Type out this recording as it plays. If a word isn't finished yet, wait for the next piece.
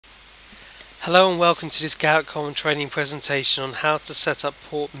Hello and welcome to this GarrettCom training presentation on how to set up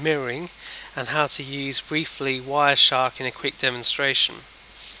port mirroring and how to use briefly Wireshark in a quick demonstration.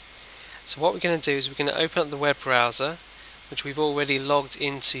 So what we're going to do is we're going to open up the web browser, which we've already logged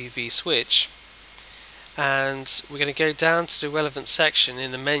into the switch, and we're going to go down to the relevant section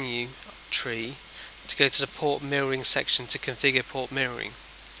in the menu tree to go to the port mirroring section to configure port mirroring.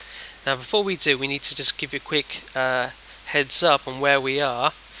 Now before we do, we need to just give you a quick heads up on where we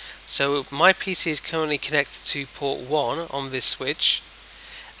are. So my PC is currently connected to port 1 on this switch,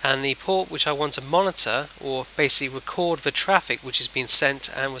 and the port which I want to monitor or basically record the traffic which has been sent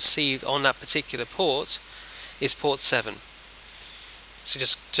and received on that particular port is port 7. So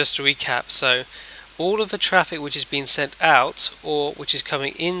just to recap, so all of the traffic which is being sent out or which is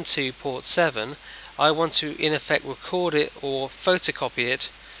coming into port 7, I want to in effect record it or photocopy it,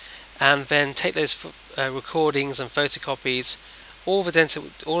 and then take those recordings and photocopies. All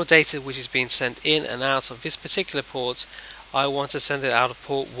the data which is being sent in and out of this particular port, I want to send it out of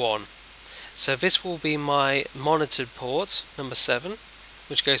port 1. So this will be my monitored port, number 7,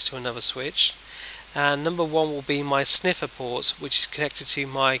 which goes to another switch, and number 1 will be my sniffer port, which is connected to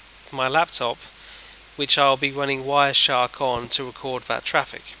my laptop, which I'll be running Wireshark on to record that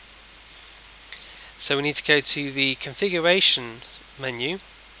traffic. So we need to go to the configuration menu,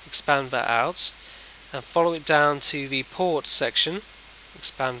 expand that out, and follow it down to the port section,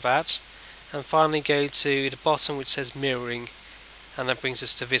 expand that, and finally go to the bottom which says mirroring, and that brings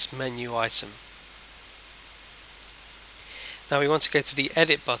us to this menu item. Now we want to go to the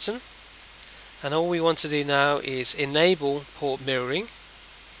edit button, and all we want to do now is enable port mirroring.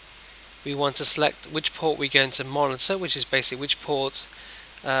 We want to select which port we're going to monitor, which is basically which port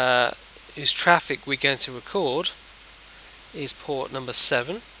whose traffic we're going to record is port number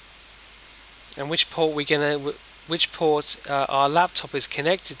 7. And which port our laptop is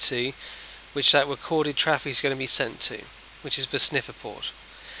connected to, which that recorded traffic is going to be sent to, which is the sniffer port.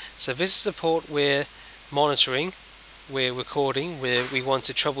 So this is the port we're monitoring, we're recording, where we want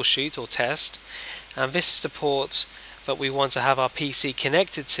to troubleshoot or test, and this is the port that we want to have our PC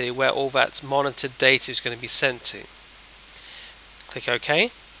connected to, where all that monitored data is going to be sent to. Click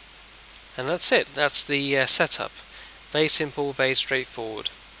OK, and that's it. That's the setup. Very simple, very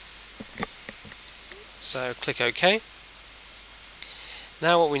straightforward. So click OK.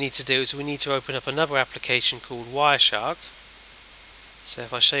 Now what we need to do is we need to open up another application called Wireshark. So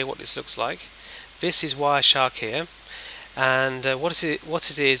if I show you what this looks like, this is Wireshark here, and what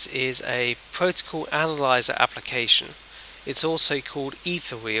it is a protocol analyzer application. It's also called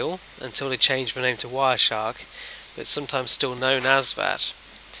Etherreel until they change the name to Wireshark, but it's sometimes still known as that.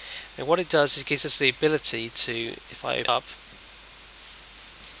 And what it does is it gives us the ability to, if I open up,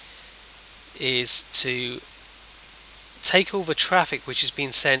 is to take all the traffic which has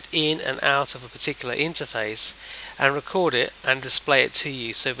been sent in and out of a particular interface and record it and display it to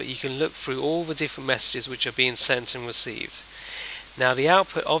you so that you can look through all the different messages which are being sent and received. Now the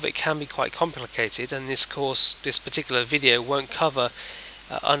output of it can be quite complicated, and this particular video won't cover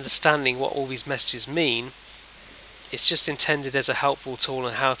understanding what all these messages mean. It's just intended as a helpful tool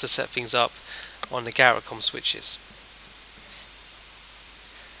on how to set things up on the GarrettCom switches.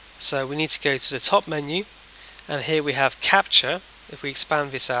 So we need to go to the top menu, and here we have capture. If we expand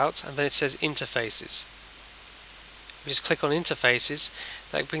this out, and then it says interfaces. We just click on interfaces.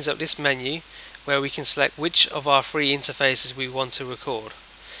 That brings up this menu where we can select which of our 3 interfaces we want to record.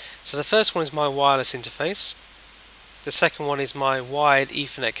 So the first one is my wireless interface, the second one is my wired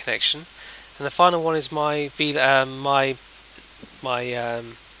Ethernet connection, and the final one is my VPN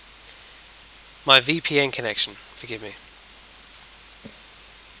connection. Forgive me.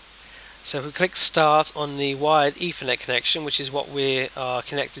 So if we click start on the wired Ethernet connection, which is what we are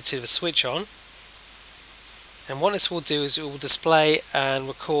connected to the switch on, and what this will do is it will display and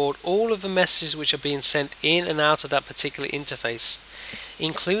record all of the messages which are being sent in and out of that particular interface,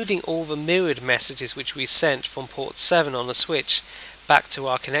 including all the mirrored messages which we sent from port 7 on the switch back to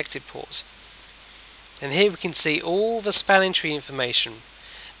our connected port. And here we can see all the spanning tree information,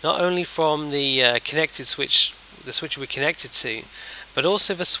 not only from the connected switch, the switch we're connected to, but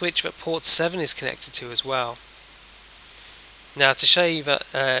also the switch that port 7 is connected to as well. Now to show you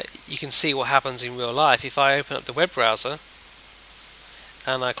that you can see what happens in real life, if I open up the web browser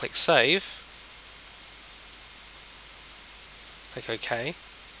and I click save, click OK,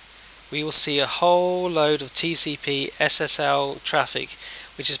 we will see a whole load of TCP SSL traffic,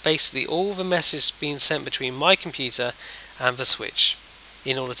 which is basically all the messages being sent between my computer and the switch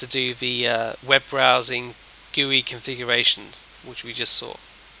in order to do the web browsing GUI configuration which we just saw.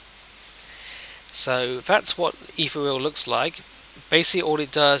 So that's what Etherreel looks like. Basically all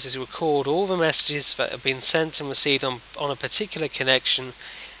it does is record all the messages that have been sent and received on a particular connection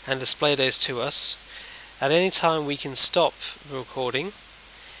and display those to us. At any time we can stop the recording,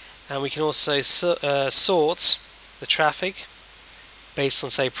 and we can also sort the traffic based on,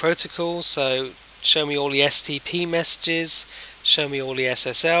 say, protocols. So show me all the STP messages, show me all the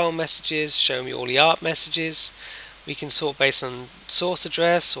SSL messages, show me all the ARP messages. We can sort based on source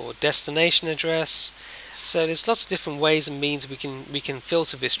address or destination address. So there's lots of different ways and means we can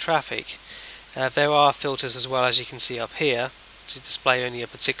filter this traffic. There are filters as well, as you can see up here, to display only a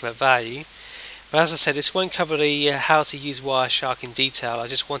particular value. But as I said, this won't cover the how to use Wireshark in detail. I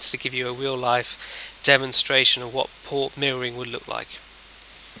just wanted to give you a real life demonstration of what port mirroring would look like.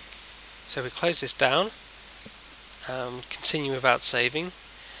 So we close this down, continue without saving,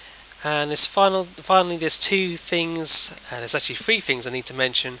 and finally there's two things, there's actually three things I need to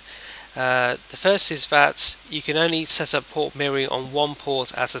mention. The first is that you can only set up port mirroring on one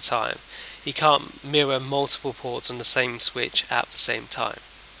port at a time. You can't mirror multiple ports on the same switch at the same time.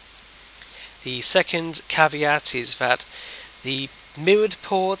 The second caveat is that the mirrored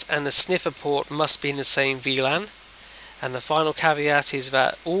port and the sniffer port must be in the same VLAN. And the final caveat is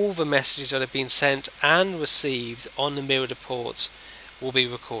that all the messages that have been sent and received on the mirrored port will be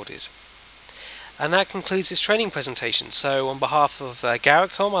recorded. And that concludes this training presentation. So on behalf of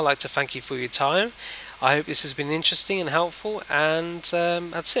GarrettCom, I'd like to thank you for your time. I hope this has been interesting and helpful, and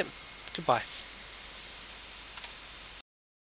that's it. Goodbye.